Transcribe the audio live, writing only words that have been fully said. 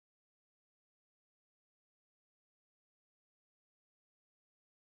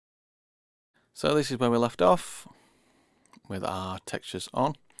So this is where we left off with our textures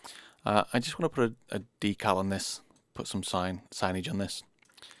on. I just want to put a decal on this, put some signage on this.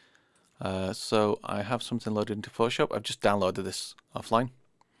 So I have something loaded into Photoshop. I've just downloaded this offline.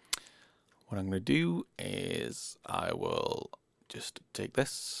 What I'm going to do is I will just take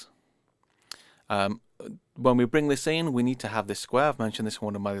this. When we bring this in, we need to have this square. I've mentioned this in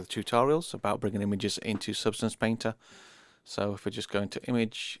one of my other tutorials about bringing images into Substance Painter. So if we just go into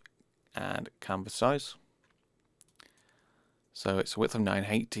Image and Canvas Size. So it's a width of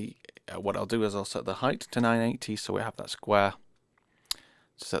 980. What I'll do is I'll set the height to 980 so we have that square.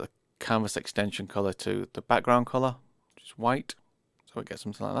 Set the canvas extension color to the background color, which is white. So we get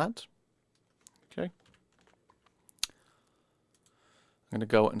something like that. Okay. I'm going to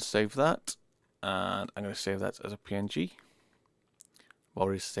go and save that. And I'm going to save that as a PNG. I've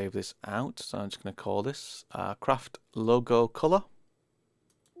already saved this out, so I'm just going to call this craft logo color.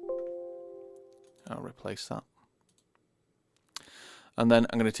 I'll replace that. And then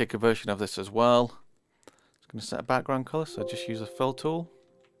I'm going to take a version of this as well. I'm going to set a background color, so just use a fill tool.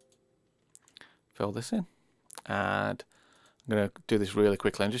 Fill this in. And I'm going to do this really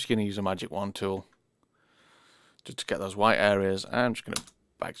quickly. I'm just going to use a magic wand tool just to get those white areas. And I'm just going to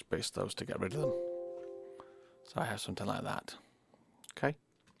backspace those to get rid of them. So I have something like that. Okay.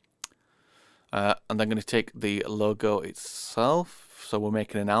 And I'm going to take the logo itself. So we're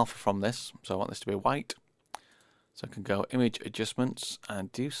making an alpha from this. So I want this to be white. So I can go Image Adjustments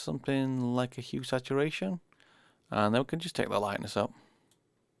and do something like a hue saturation. And then we can just take the lightness up.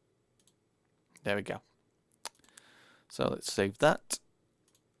 There we go. So let's save that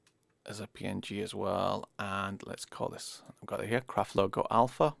as a PNG as well. And let's call this, I've got it here, Craft Logo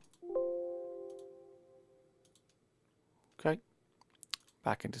Alpha. Okay.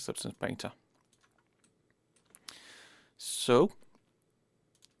 Back into Substance Painter. So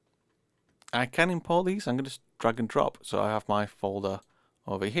I can import these. I'm going to drag and drop. So I have my folder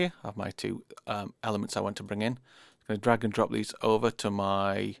over here. I have my two elements I want to bring in. I'm going to drag and drop these over to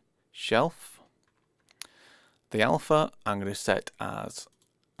my shelf. The alpha I'm going to set as,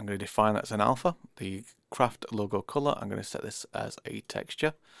 I'm going to define that as an alpha. The craft logo color, I'm going to set this as a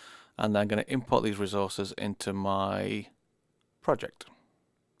texture. And then I'm going to import these resources into my project.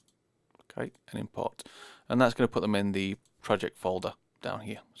 Okay, and import. And that's going to put them in the project folder down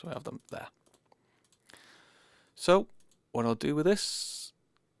here. So I have them there. So what I'll do with this,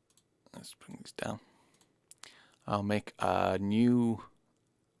 let's bring this down. I'll make a new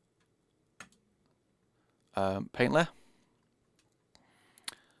paint layer.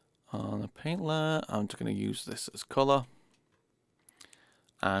 On the paint layer, I'm just going to use this as color.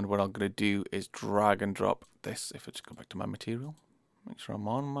 And what I'm going to do is drag and drop this. If I just go back to my material, make sure I'm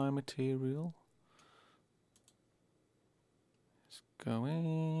on my material. Let's go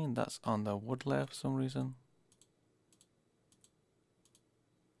in. That's on the wood layer for some reason.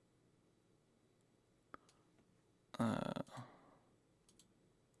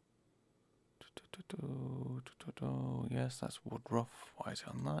 Yes, that's wood rough. Why is it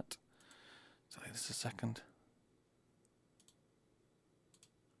on that? So this a second.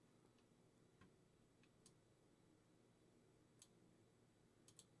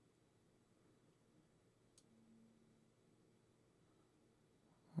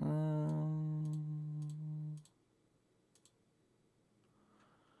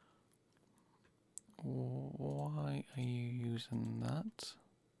 Why are you using that?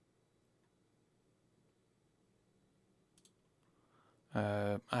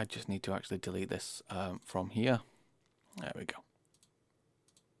 I just need to actually delete this from here. There we go.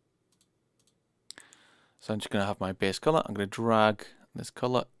 So I'm just going to have my base color. I'm going to drag this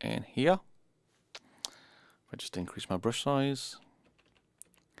color in here. I just increase my brush size.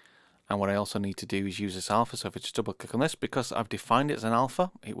 And what I also need to do is use this alpha. So if I just double click on this, because I've defined it as an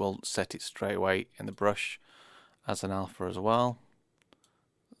alpha, it will set it straight away in the brush as an alpha as well.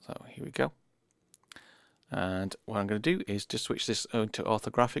 So here we go. And what I'm going to do is just switch this into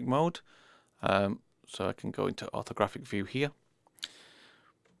orthographic mode. So I can go into orthographic view here.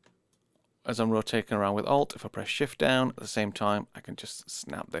 As I'm rotating around with Alt, if I press Shift down at the same time, I can just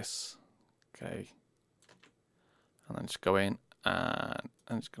snap this. Okay. And then just go in and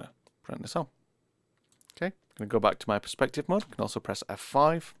I'm just going to print this on. Okay. I'm going to go back to my perspective mode. I can also press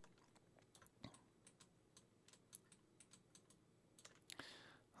F5.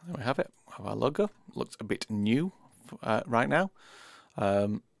 There we have it. We have our logo. Looks a bit new right now.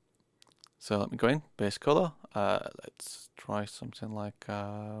 So let me go in. Base color. Let's try something like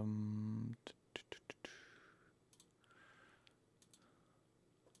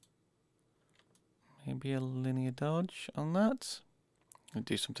maybe a linear dodge on that. And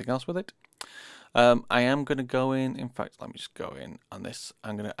do something else with it. I am going to go in fact, let me just go in on this.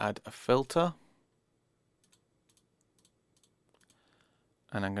 I'm going to add a filter.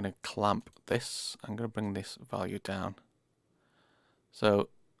 And I'm going to clamp this. I'm going to bring this value down. So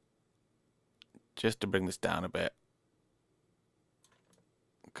just to bring this down a bit.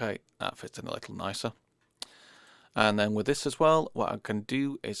 Okay, that fits in a little nicer. And then with this as well, what I can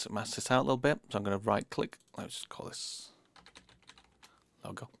do is mask this out a little bit. So I'm going to right click. Let's just call this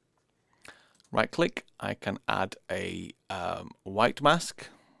logo. Right click. I can add a white mask.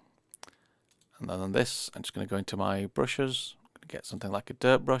 And then on this, I'm just going to go into my brushes. I'm going to get something like a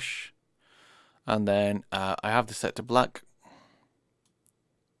dirt brush. And then I have this set to black.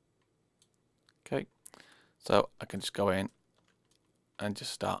 Okay, so I can just go in and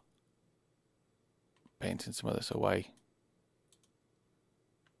just start painting some of this away.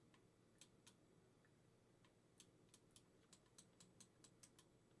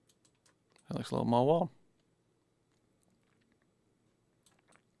 It looks a little more warm.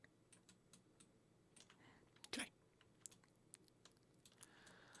 Okay.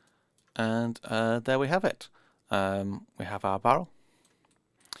 And there we have it. We have our barrel.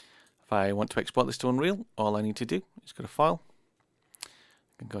 If I want to export this to Unreal, all I need to do is go to File. I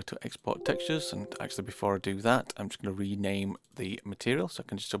can go to Export Textures, and actually before I do that, I'm just going to rename the material. So I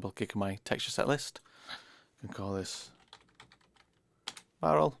can just double click on my texture set list. I can call this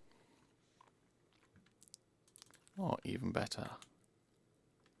barrel. Or even better,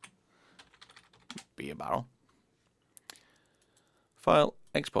 be a barrel. File,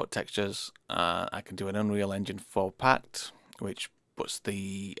 Export Textures. I can do an Unreal Engine 4 packed, which puts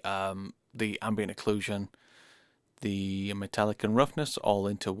the ambient occlusion, the metallic and roughness all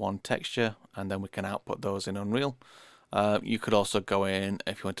into one texture, and then we can output those in Unreal. You could also go in,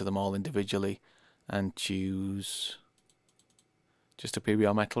 if you wanted them all individually, and choose just a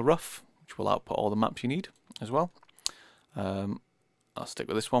PBR metal rough, which will output all the maps you need as well. I'll stick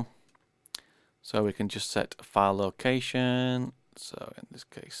with this one. So we can just set a file location. So in this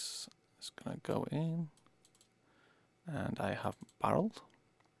case, it's going to go in, and I have barreled.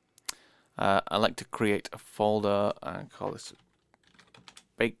 I like to create a folder and call this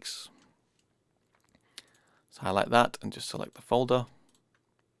bakes. So highlight that and just select the folder,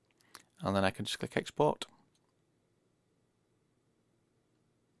 and then I can just click export.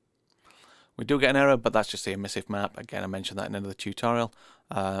 We do get an error, but that's just the emissive map. Again, I mentioned that in another tutorial.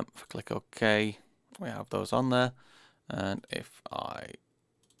 If I click OK, we have those on there. And if I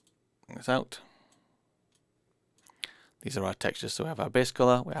bring this out, these are our textures. So we have our base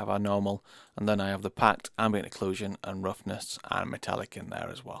color, we have our normal, and then I have the packed, ambient occlusion, and roughness, and metallic in there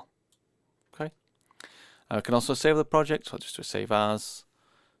as well. Okay. I can also save the project. So I'll just do a save as.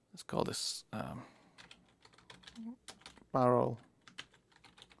 Let's call this barrel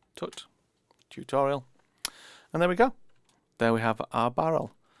tut tutorial, and there we go. There we have our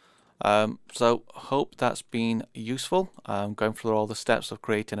barrel. So hope that's been useful. Going through all the steps of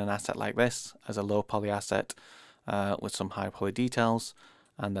creating an asset like this as a low poly asset with some high poly details,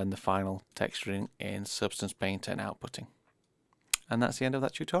 and then the final texturing in Substance Paint and outputting. And that's the end of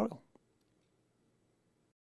that tutorial.